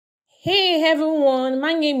Hey everyone,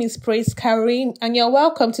 my name is Praiz and you're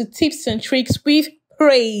welcome to Tips and Tricks with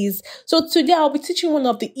Praiz. So today I'll be teaching one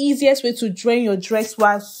of the easiest way to drain your dress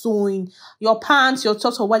while sewing your pants, your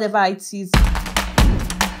tops, or whatever it is.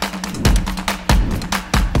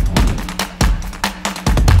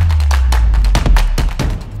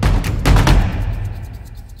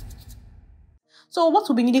 So what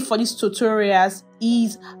will be needed for these tutorials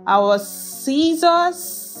is our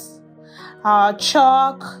scissors, our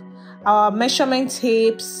chalk, our measurement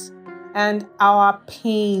tapes, and our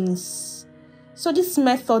pins. So this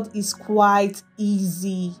method is quite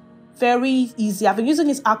easy, very easy. I've been using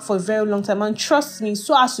this app for a very long time, and trust me,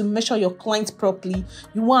 so as to measure your client properly,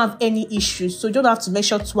 you won't have any issues. So you don't have to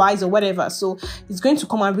measure twice or whatever. So it's going to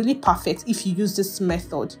come out really perfect if you use this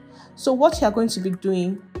method. So what you're going to be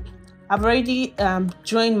doing, I've already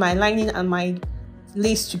joined my lining and my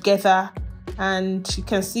lace together, and you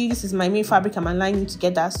can see this is my main fabric and my lining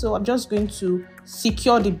together. So I'm just going to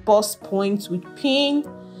secure the bust point with pin.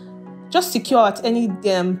 Just secure at any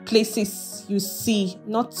places you see.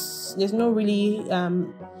 There's no really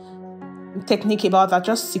technique about that.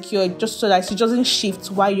 Just secure it just so that it doesn't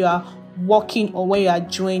shift while you are walking or when you are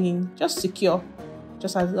joining. Just secure,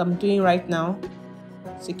 just as I'm doing right now.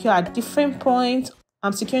 Secure at different points.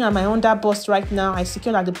 I'm securing at my under bust right now. I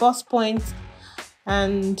secured at the bust point,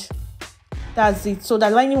 and that's it. So the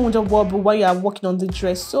lining won't wobble while you are working on the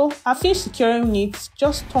dress. So I finished securing it.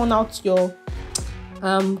 Just turn out your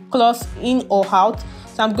cloth in or out.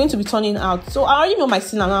 So I'm going to be turning out. So I already know my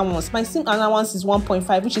seam allowance. My seam allowance is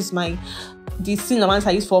 1.5, which is the seam allowance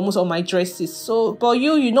I use for almost all my dresses. So but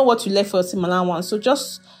you know what you left for your seam allowance. So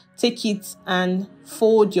just take it and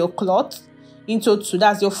fold your cloth into two.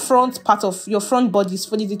 That's your front part of your front body is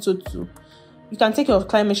folded into two. You can take your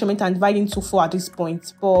client measurement and divide into 4 at this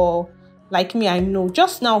point, but like me, I know.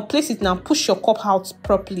 Just now, place it now, push your cup out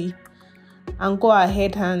properly, and go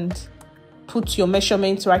ahead and put your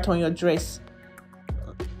measurements right on your dress.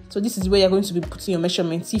 So this is where you're going to be putting your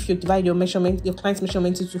measurements. If you divide your client's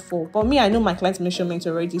measurement into 4. But me, I know my client's measurement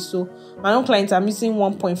already. So my own client, I'm using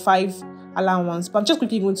 1.5 allowance. But I'm just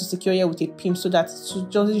quickly going to secure here with a pin so that it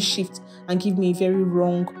doesn't shift and give me a very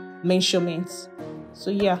wrong measurement. So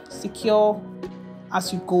yeah, secure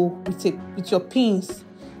as you go with your pins.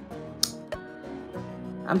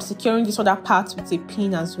 I'm securing this other part with a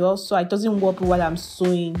pin as well, so it doesn't wobble while I'm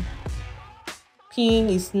sewing. Pin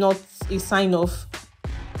is not a sign of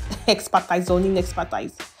expertise or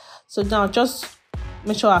inexpertise. So now just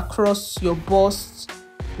make sure across your bust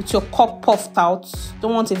with your cup puffed out.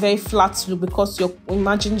 Don't want a very flat look because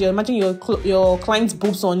imagine your client's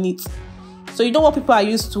boobs on it. So you know what people are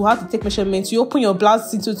used to, how to take measurements. You open your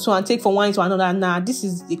blouse into two and take from one into another. Now, this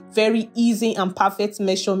is a very easy and perfect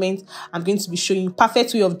measurement I'm going to be showing you.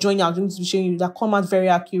 Perfect way of joining I'm going to be showing you that come out very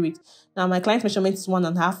accurate. Now, my client measurement is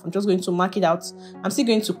 1.5. I'm just going to mark it out. I'm still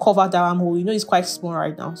going to cover that armhole. You know, it's quite small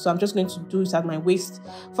right now. So I'm just going to do it at my waist.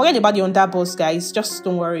 Forget about the under bust, guys. Just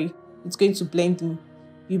don't worry. It's going to blend in.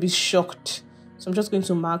 You'll be shocked. So I'm just going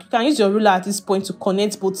to mark. You can use your ruler at this point to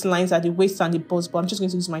connect both lines at the waist and the bust, but I'm just going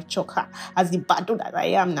to use my chalk as the bado that I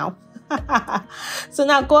am now. So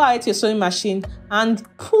now go ahead to your sewing machine and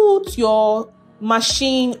put your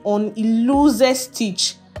machine on a looser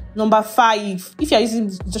stitch, number 5. If you're using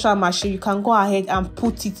the industrial machine, you can go ahead and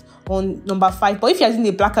put it on number 5. But if you're using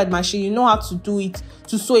a blackhead machine, you know how to do it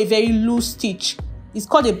to sew a very loose stitch. It's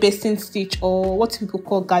called a basting stitch, or what people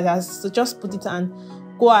call gathers. So just put it and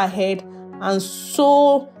go ahead and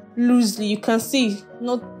sew loosely. You can see,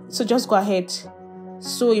 so just go ahead,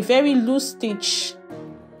 sew a very loose stitch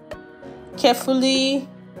carefully.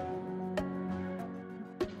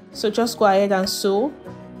 So just go ahead and sew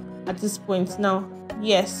at this point. Now,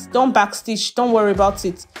 yes, don't back stitch, don't worry about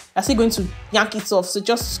it. You're still going to yank it off, so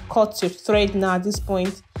just cut your thread now at this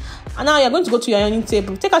point. And now you're going to go to your ironing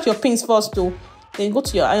table. Take out your pins first though, then go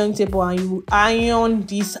to your ironing table and you iron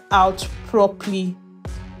this out properly.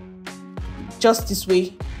 Just this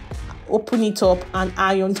way, open it up and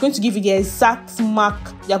iron. It's going to give you the exact mark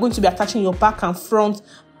you're going to be attaching your back and front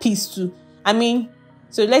piece to.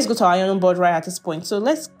 So let's go to our ironing board right at this point. So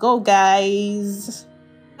let's go, guys.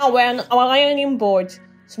 Now we're on our ironing board.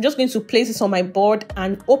 So I'm just going to place this on my board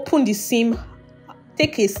and open the seam.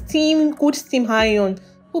 Take a good steam iron.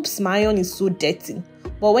 Oops, my iron is so dirty.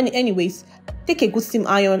 But anyways, take a good steam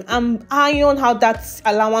iron and iron how that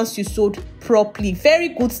allowance you sewed properly. Very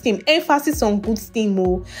good steam. Emphasis on good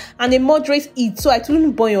steam, and a moderate heat so it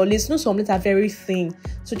wouldn't burn your lace. Some lace are very thin,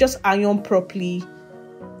 so just iron properly.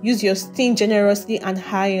 Use your steam generously and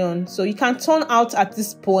iron. So you can turn out at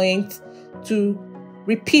this point to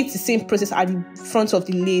repeat the same process at the front of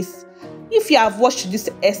the lace. If you have watched to this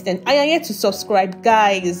extent and you're yet to subscribe,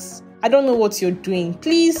 guys, I don't know what you're doing.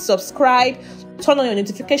 Please subscribe, turn on your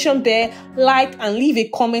notification bell, like, and leave a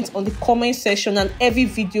comment on the comment section on every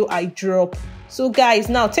video I drop. So guys,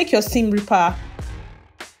 now take your seam ripper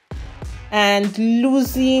and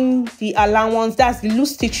loosen the allowance. That's the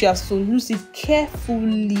loose stitch you have, so loose it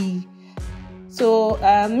carefully. So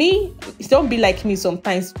don't be like me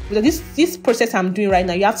sometimes. This process I'm doing right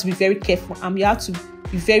now, you have to be very careful and you have to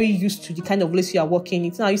be very used to the kind of lace you are working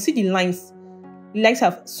it. Now you see the lines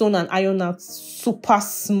have sewn and ironed out super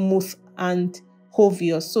smooth and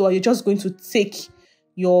obvious. So you're just going to take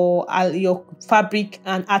your fabric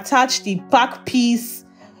and attach the back piece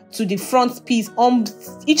to the front piece on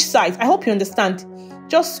each side. I hope you understand.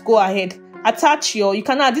 Just go ahead, attach you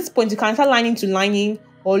can, at this point you can start lining to lining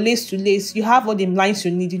or lace to lace. You have all the lines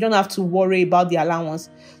you need. You don't have to worry about the allowance.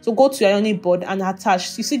 So go to your ironing board and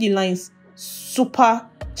attach. You see the lines, super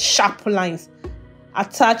sharp lines.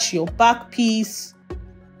 Attach your back piece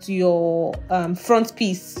to your front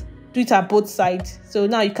piece. Do it at both sides. So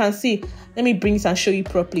now you can see. Let me bring it and show you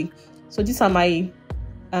properly. So these are my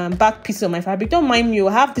back piece of my fabric. Don't mind me,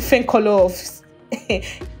 I have different color of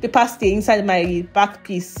paper stay inside my back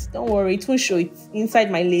piece. Don't worry, it won't show it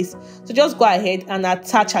inside my lace. So just go ahead and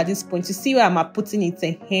attach at this point. You see where I'm putting it?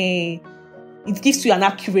 It gives you an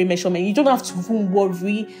accurate measurement. You don't have to even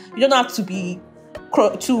worry. You don't have to be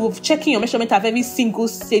checking your measurement at every single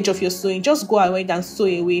stage of your sewing. Just go ahead and sew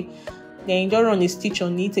away. Then don't run a stitch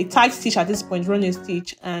on it. A tight stitch at this point, run a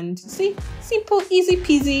stitch, and see, simple, easy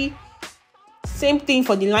peasy. Same thing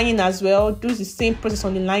for the lining as well. Do the same process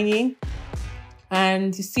on the lining,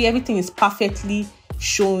 and you see everything is perfectly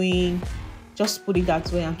showing. Just put it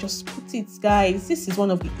that way and just put it, guys. This is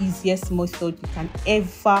one of the easiest methods you can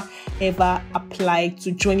ever apply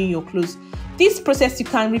to joining your clothes. This process, you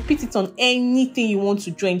can repeat it on anything you want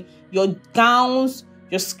to join. Your gowns,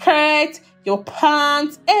 your skirt, your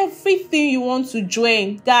pants, everything you want to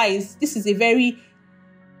join. Guys, this is a very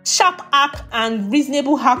sharp hack and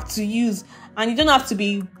reasonable hack to use. And you don't have to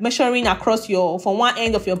be measuring across from one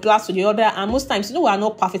end of your blouse to the other. And most times, we are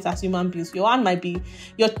not perfect as human beings. Your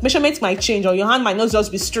measurement might change, or your hand might not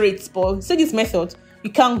just be straight. But see this method, you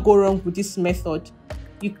can't go wrong with this method.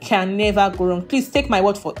 You can never go wrong. Please take my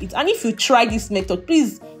word for it. And if you try this method,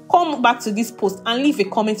 please come back to this post and leave a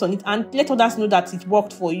comment on it and let others know that it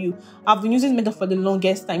worked for you. I've been using this method for the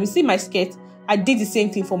longest time. You see my skirt? I did the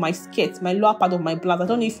same thing for my skirt, my lower part of my blouse. I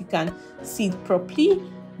don't know if you can see it properly,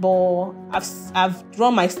 but I've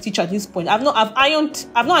drawn my stitch at this point. I've not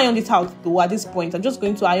ironed it out though at this point. I'm just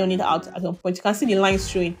going to iron it out at some point. You can see the lines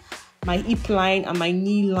showing, my hip line and my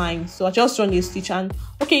knee line. So I just run a stitch and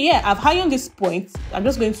okay, yeah, I've ironed this point. I'm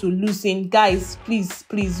just going to loosen. Guys,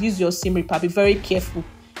 please use your seam ripper. Be very careful.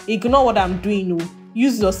 Ignore what I'm doing. No,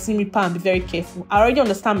 use your seam ripper and be very careful. I already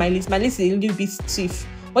understand my lace. My lace is a little bit stiff.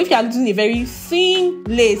 But if you are using a very thin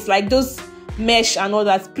lace like those mesh and all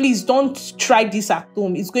that, please don't try this at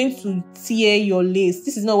home. It's going to tear your lace.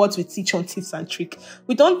 This is not what we teach on Tips and Trick.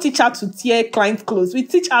 We don't teach how to tear client clothes. We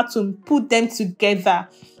teach how to put them together.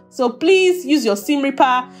 So please use your seam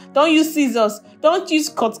ripper. Don't use scissors. Don't use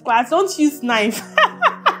cut glass. Don't use knife.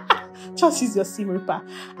 Just use your seam ripper.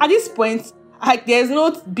 At this point, there's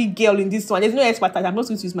no big girl in this one. There's no expert. I'm not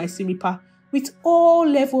going to use my seam ripper. With all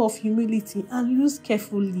level of humility and use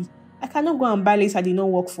carefully. I cannot go and buy lace I did not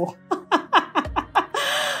work for.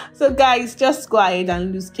 So guys, just go ahead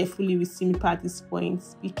and loose carefully with seam ripper at this point.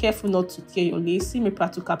 Be careful not to tear your lace. Seam ripper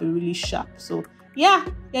took up a really sharp. So yeah,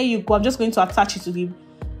 there you go. I'm just going to attach it to the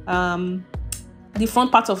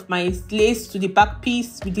front part of my lace to the back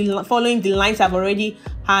piece with following the lines I've already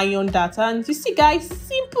ironed that. And you see, guys,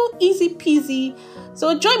 simple, easy peasy.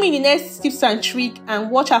 So join me in the next tips and trick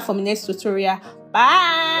and watch out for my next tutorial.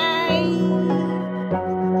 Bye.